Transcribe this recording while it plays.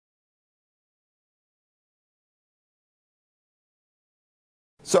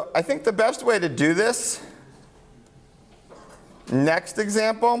So I think the best way to do this, next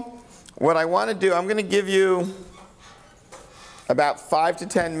example, what I want to do, I'm going to give you about 5 to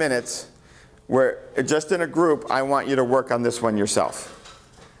 10 minutes where just in a group I want you to work on this one yourself.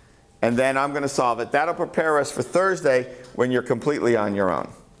 And then I'm going to solve it. That'll prepare us for Thursday when you're completely on your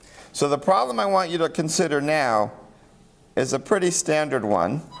own. So the problem I want you to consider now is a pretty standard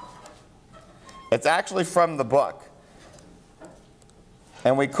one. It's actually from the book.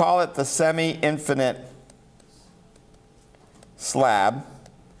 And we call it the semi-infinite slab.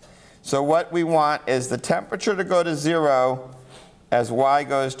 So what we want is the temperature to go to 0 as y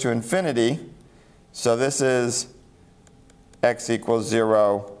goes to infinity. So this is x equals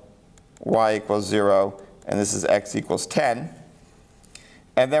 0, y equals 0, and this is x equals 10.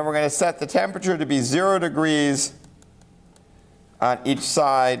 And then we're going to set the temperature to be 0 degrees on each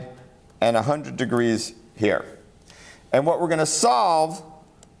side and 100 degrees here. And what we're going to solve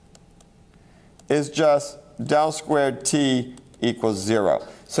is just del squared T equals 0.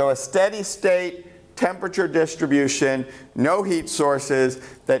 So a steady state temperature distribution, no heat sources,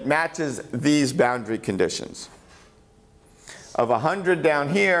 that matches these boundary conditions. Of 100 down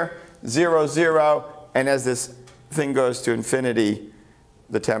here, 0, 0, and as this thing goes to infinity,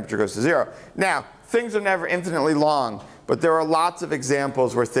 the temperature goes to 0. Now, things are never infinitely long, but there are lots of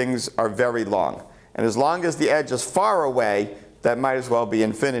examples where things are very long. And as long as the edge is far away, that might as well be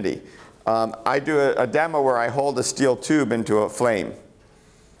infinity. I do a demo where I hold a steel tube into a flame.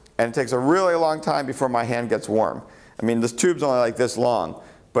 And it takes a really long time before my hand gets warm. I mean, this tube's only like this long.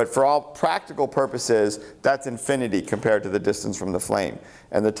 But for all practical purposes, that's infinity compared to the distance from the flame.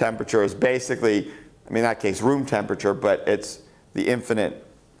 And the temperature is basically, I mean, in that case, room temperature, but it's the infinite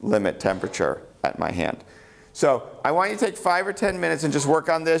limit temperature at my hand. So I want you to take 5 or 10 minutes and just work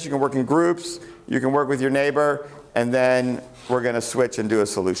on this. You can work in groups. You can work with your neighbor. And then we're going to switch and do a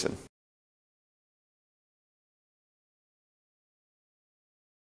solution.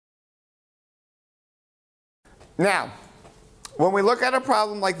 Now, when we look at a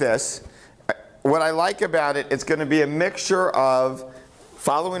problem like this, what I like about it, it's going to be a mixture of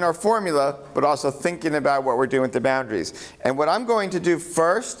following our formula, but also thinking about what we're doing with the boundaries. And what I'm going to do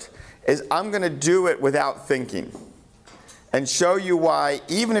first is I'm going to do it without thinking and show you why,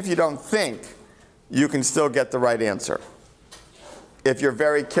 even if you don't think, you can still get the right answer if you're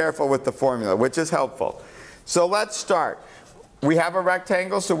very careful with the formula, which is helpful. So let's start. We have a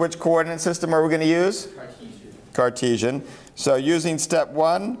rectangle, so which coordinate system are we going to use? Cartesian. So using step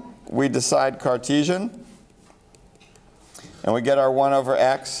 1, we decide Cartesian. And we get our 1 over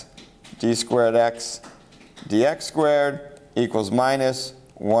x, d squared x, dx squared equals minus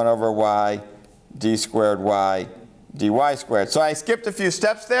 1 over y, d squared y, dy squared. So I skipped a few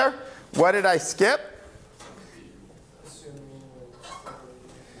steps there. What did I skip?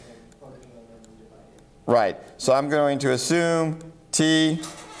 Right. So I'm going to assume t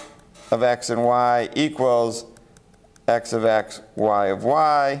of x and y equals x of x, y of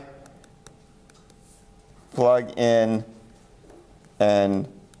y, plug in and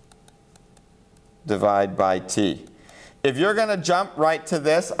divide by t. If you're going to jump right to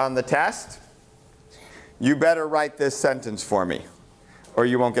this on the test, you better write this sentence for me, or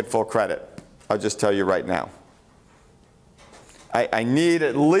you won't get full credit. I'll just tell you right now. I need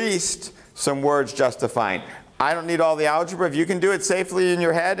at least some words justifying. I don't need all the algebra. If you can do it safely in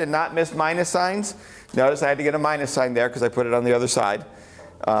your head and not miss minus signs, notice I had to get a minus sign there because I put it on the other side.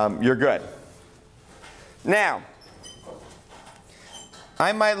 You're good. Now,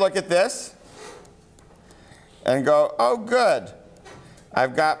 I might look at this and go, oh, good.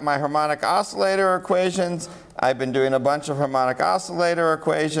 I've got my harmonic oscillator equations. I've been doing a bunch of harmonic oscillator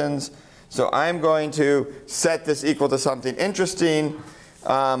equations. So I'm going to set this equal to something interesting.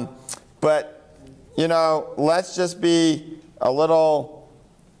 But you know, let's just be a little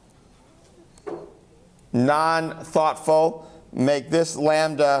non-thoughtful. Make this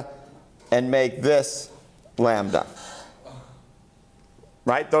lambda and make this lambda.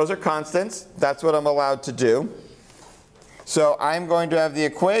 Right? Those are constants. That's what I'm allowed to do. So I'm going to have the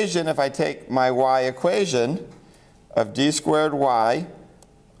equation, if I take my y equation, of d squared y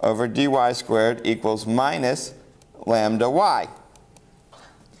over dy squared equals minus lambda y.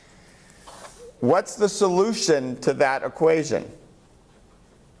 What's the solution to that equation?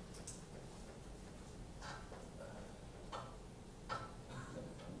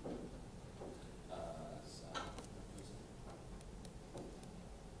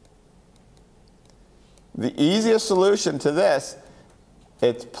 The easiest solution to this,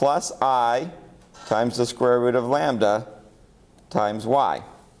 it's plus I times the square root of lambda times y.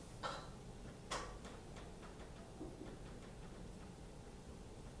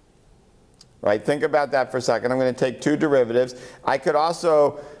 right? Think about that for a second. I'm going to take two derivatives. I could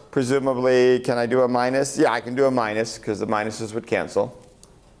also, presumably, can I do a minus? Yeah, I can do a minus, because the minuses would cancel.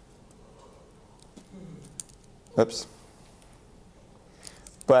 Oops.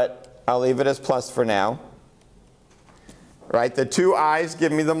 But I'll leave it as plus for now. Right? The two i's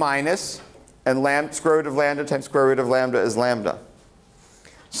give me the minus, and square root of lambda times square root of lambda is lambda.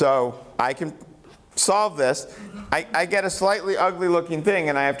 So I can solve this. I get a slightly ugly looking thing,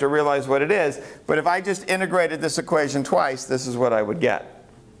 and I have to realize what it is. But if I just integrated this equation twice, this is what I would get.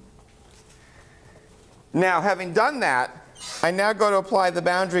 Now, having done that, I now go to apply the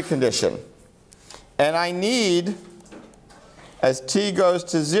boundary condition. And I need, as t goes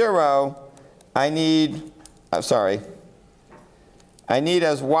to 0, I need as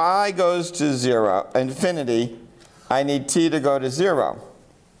y goes to 0, infinity, I need t to go to 0.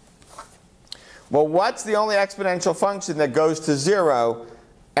 Well, what's the only exponential function that goes to 0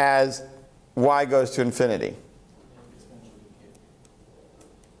 as y goes to infinity?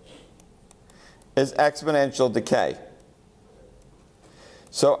 Is exponential decay.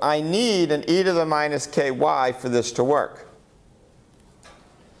 So I need an e to the minus ky for this to work.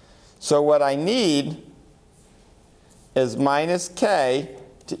 So what I need is minus k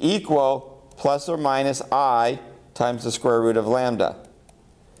to equal plus or minus I times the square root of lambda.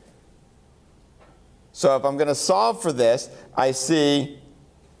 So if I'm going to solve for this, I see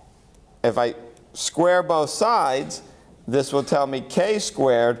if I square both sides, this will tell me k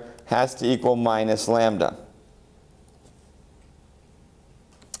squared has to equal minus lambda.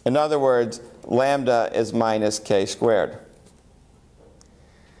 In other words, lambda is minus k squared.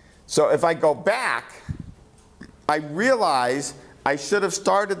 So if I go back, I realize I should have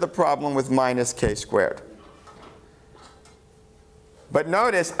started the problem with minus k squared. But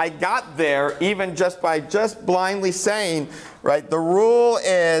notice I got there even just by blindly saying, right, the rule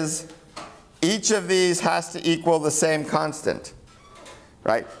is each of these has to equal the same constant.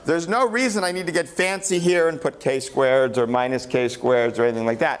 Right? There's no reason I need to get fancy here and put k squareds or minus k squareds or anything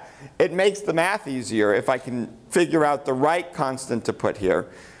like that. It makes the math easier if I can figure out the right constant to put here.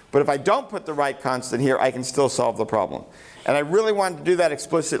 But if I don't put the right constant here, I can still solve the problem. And I really wanted to do that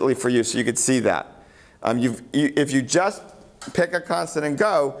explicitly for you so you could see that. If you just pick a constant and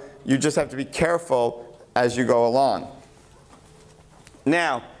go, you just have to be careful as you go along.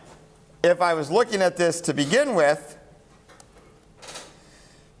 Now, if I was looking at this to begin with,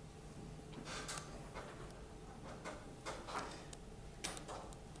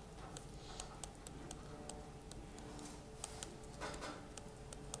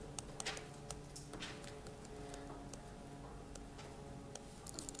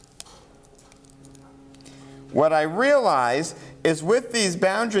 what I realize is with these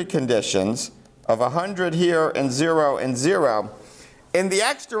boundary conditions of 100 here and 0 and 0, in the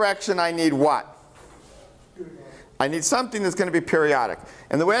x direction I need what? I need something that's going to be periodic.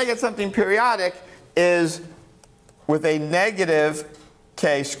 And the way I get something periodic is with a negative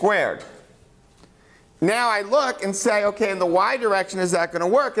k squared. Now I look and say, okay, in the y direction, is that going to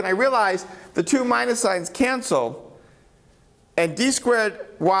work? And I realize the two minus signs cancel. And d squared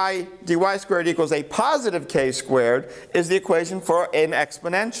y dy squared equals a positive k squared is the equation for an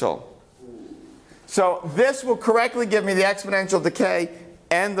exponential. So this will correctly give me the exponential decay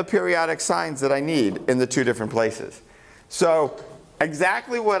and the periodic signs that I need in the two different places. So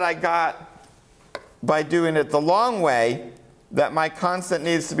exactly what I got by doing it the long way, that my constant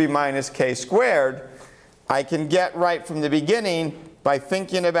needs to be minus k squared, I can get right from the beginning by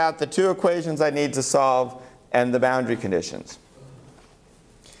thinking about the two equations I need to solve and the boundary conditions.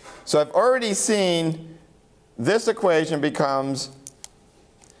 So I've already seen this equation becomes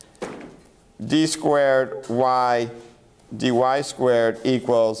d squared y dy squared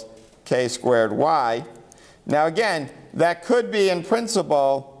equals k squared y. Now again, that could be in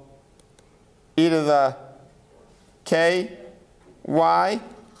principle e to the ky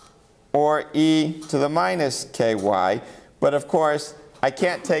or e to the minus ky. But of course, I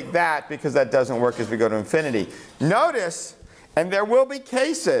can't take that because that doesn't work as we go to infinity. Notice, and there will be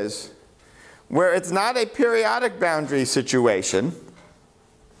cases where it's not a periodic boundary situation.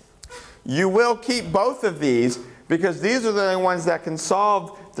 You will keep both of these because these are the only ones that can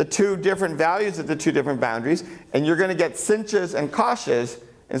solve the two different values of the two different boundaries. And you're going to get sinches and coches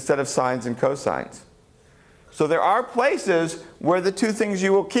instead of sines and cosines. So there are places where the two things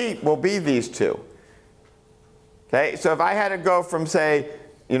you will keep will be these two. Okay? So if I had to go from, say,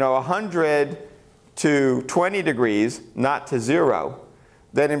 100 to 20 degrees, not to 0,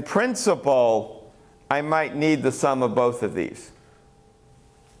 then in principle, I might need the sum of both of these.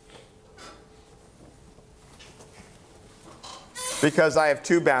 Because I have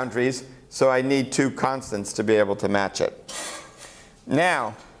two boundaries, So I need two constants to be able to match it.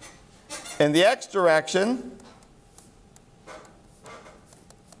 Now, in the x direction,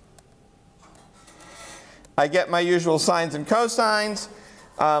 I get my usual sines and cosines,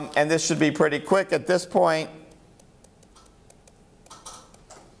 and this should be pretty quick at this point.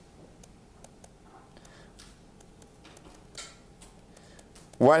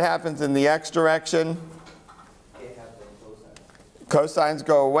 What happens in the x direction? Cosines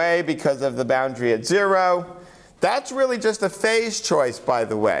go away because of the boundary at 0. That's really just a phase choice, by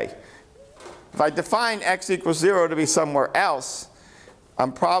the way. If I define x equals 0 to be somewhere else,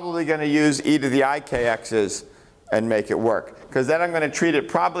 I'm probably going to use e to the ikx's and make it work. Because then I'm going to treat it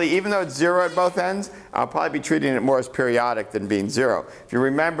probably, even though it's 0 at both ends, I'll probably be treating it more as periodic than being 0. If you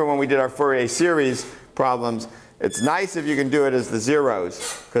remember when we did our Fourier series problems, it's nice if you can do it as the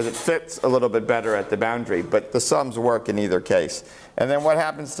zeros, because it fits a little bit better at the boundary. But the sums work in either case. And then what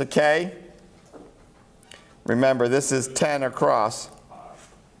happens to k? Remember, this is 10 across.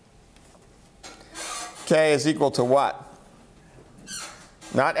 K is equal to what?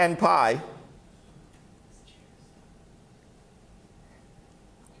 Not n pi.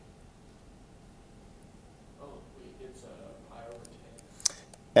 It's pi over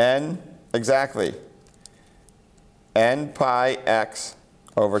 10. N, exactly. N pi x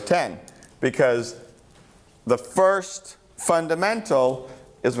over 10. Because the first fundamental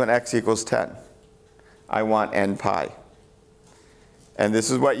is when x equals 10. I want n pi. And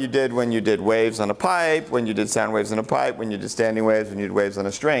this is what you did when you did waves on a pipe, when you did sound waves on a pipe, when you did standing waves, when you did waves on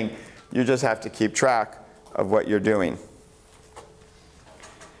a string. You just have to keep track of what you're doing.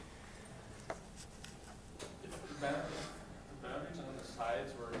 If the boundaries on the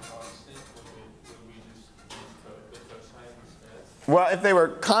sides were constant, would we just use the cosine instead? Well, if they were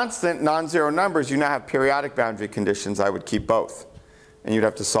constant, non-zero numbers, you now have periodic boundary conditions. I would keep both. And you'd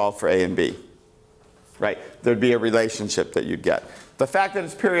have to solve for a and b. Right? There'd be a relationship that you'd get. The fact that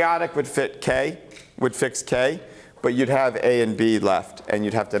it's periodic would fit k, would fix k, but you'd have a and b left, and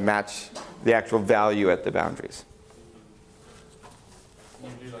you'd have to match the actual value at the boundaries. Can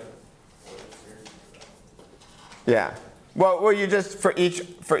you do like a Fourier series? Yeah. Well, you just for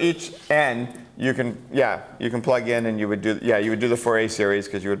each n, you can plug in, and you would do the Fourier series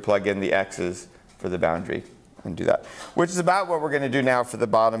because you would plug in the x's for the boundary and do that, which is about what we're going to do now for the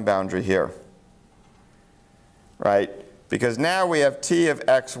bottom boundary here. Right? Because now we have t of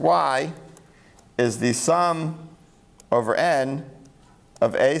xy is the sum over n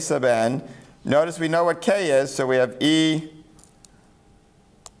of a sub n. Notice we know what k is, so we have e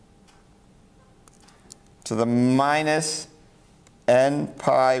to the minus n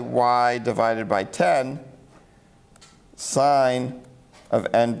pi y divided by 10 sine of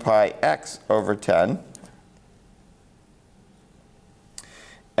n pi x over 10.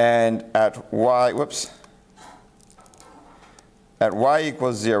 And at y, at y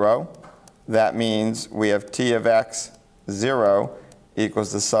equals 0, that means we have t of x 0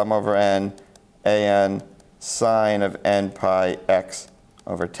 equals the sum over n an sine of n pi x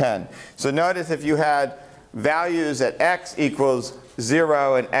over 10. So notice if you had values at x equals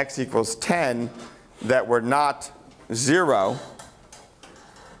 0 and x equals 10 that were not 0,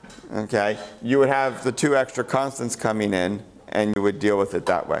 okay, you would have the two extra constants coming in, and you would deal with it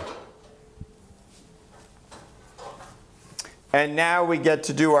that way. And now we get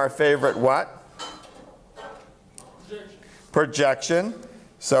to do our favorite what? Projection.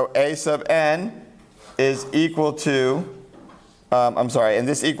 So a sub n is equal to, and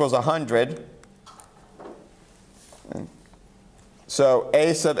this equals 100. So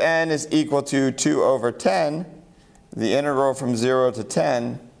a sub n is equal to 2 over 10, the integral from 0 to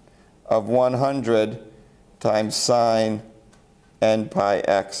 10 of 100 times sine n pi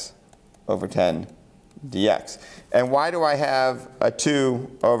x over 10 dx. And why do I have a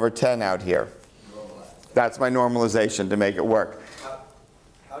 2 over 10 out here? That's my normalization to make it work.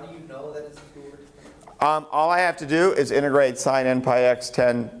 How do you know that it's 2 over 10? All I have to do is integrate sine n pi x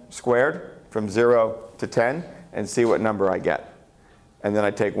 10 squared from 0 to 10 and see what number I get. And then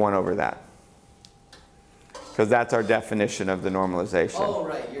I take 1 over that. Because that's our definition of the normalization. Oh,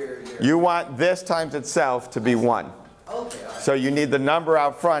 right. You want this times itself to be 1. Okay. Right. So you need the number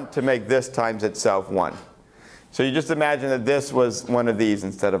out front to make this times itself 1. So you just imagine that this was one of these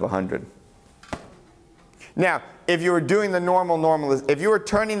instead of 100. Now, if you were doing the if you were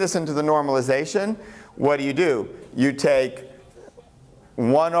turning this into the normalization, what do? You take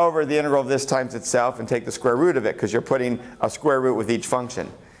 1 over the integral of this times itself and take the square root of it, because you're putting a square root with each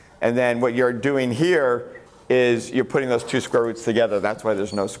function. And then what you're doing here is you're putting those two square roots together. That's why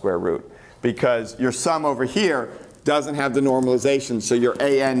there's no square root. Because your sum over here doesn't have the normalization, so your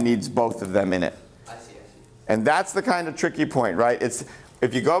an needs both of them in it. I see. And that's the kind of tricky point, right? It's,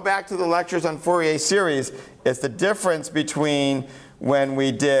 if you go back to the lectures on Fourier series, it's the difference between when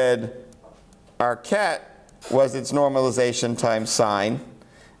we did Arquette was its normalization times sine,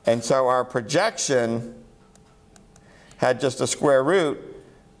 and so our projection had just a square root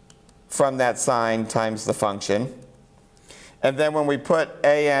from that sine times the function. And then when we put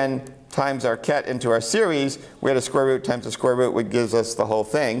an times Arquette into our series, we had a square root times a square root, which gives us the whole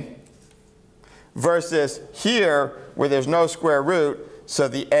thing. Versus here, where there's no square root, so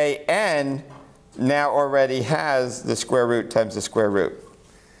the an now already has the square root times the square root.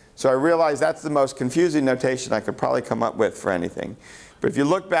 So I realize that's the most confusing notation I could probably come up with for anything. But if you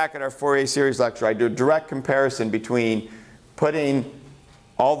look back at our Fourier series lecture, I do a direct comparison between putting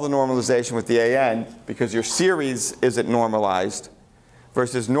all the normalization with the an, because your series isn't normalized,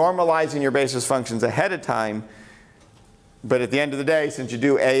 versus normalizing your basis functions ahead of time. But at the end of the day, since you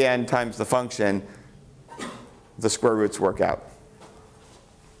do an times the function, the square roots work out.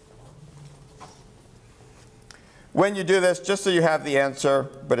 When you do this, just so you have the answer,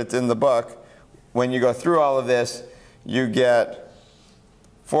 but it's in the book, when you go through all of this, you get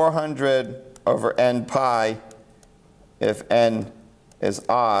 400 over n pi if n is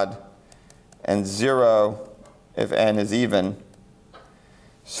odd, and 0 if n is even.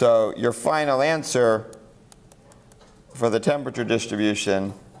 So your final answer for the temperature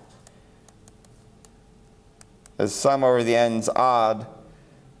distribution is sum over the n's odd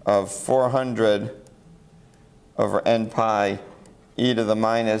of 400 over n pi e to the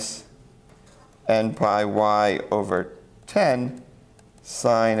minus n pi y over 10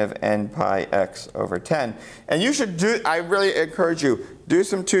 sine of n pi x over 10. And you should do, I really encourage you, do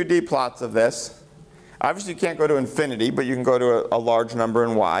some 2D plots of this. Obviously you can't go to infinity, but you can go to a large number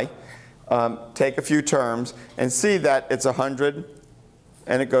in y. Take a few terms and see that it's 100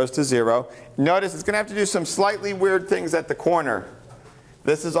 and it goes to 0. Notice it's going to have to do some slightly weird things at the corner.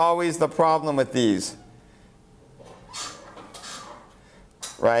 This is always the problem with these.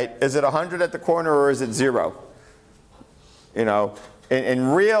 Right? Is it 100 at the corner or is it 0? You know, in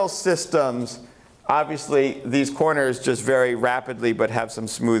real systems, obviously these corners just vary rapidly but have some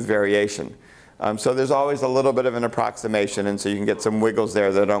smooth variation. So there's always a little bit of an approximation, and so you can get some wiggles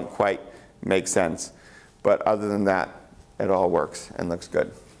there that don't quite make sense. But other than that, it all works and looks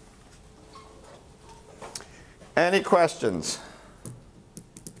good. Any questions?